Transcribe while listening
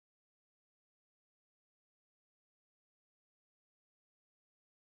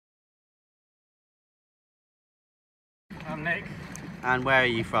I'm Nick. And where are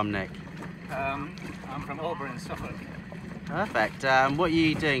you from, Nick? I'm from Auburn in Suffolk. Perfect. What are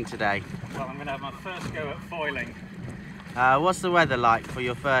you doing today? Well, I'm going to have my first go at foiling. What's the weather like for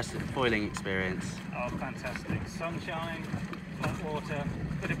your first foiling experience? Oh, fantastic. Sunshine, flat water,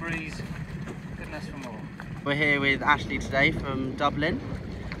 bit of breeze, couldn't ask for more. We're here with Ashley today from Dublin.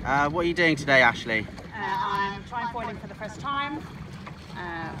 What are you doing today, Ashley? I'm trying foiling for the first time.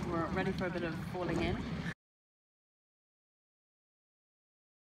 We're ready for a bit of falling in.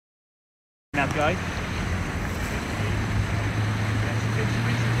 Now, guy.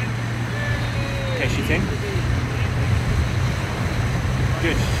 Okay, sheet in.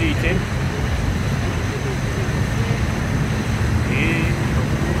 Good, sheet in. In.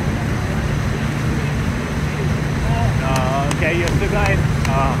 Oh, okay, you're still going.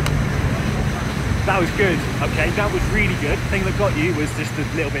 That was good. Okay, that was really good. The thing that got you was just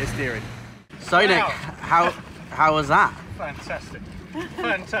a little bit of steering. So, wow. Nick, how was that? Fantastic.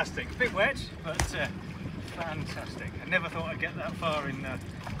 Fantastic. Bit wet, but fantastic. I never thought I'd get that far in my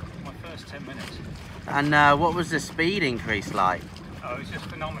first 10 minutes. And what was the speed increase like? Oh, it was just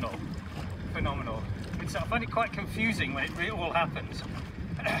phenomenal. Phenomenal. I find it quite confusing when it all happens.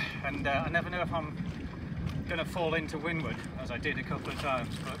 And I never know if I'm going to fall into windward, as I did a couple of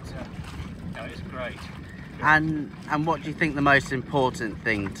times, but no, it's great. And what do you think the most important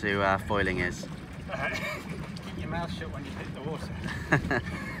thing to foiling is? Keep your mouth shut when you hit the water.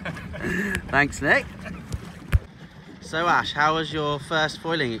 Thanks, Nick. So Ash, how was your first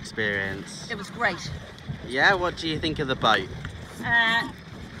foiling experience? It was great. Yeah, what do you think of the boat? I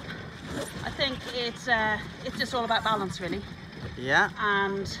think it's just all about balance, really. Yeah.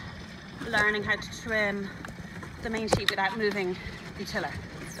 And learning how to trim the main sheet without moving the tiller.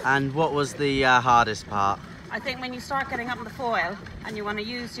 And what was the hardest part? I think when you start getting up in the foil and you want to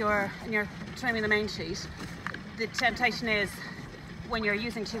use and you're trimming the main sheet, the temptation is when you're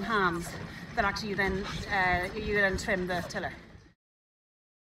using two hands that actually you then trim the tiller.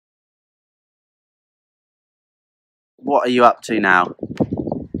 What are you up to now?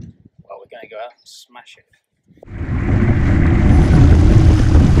 Well, we're going to go out and smash it.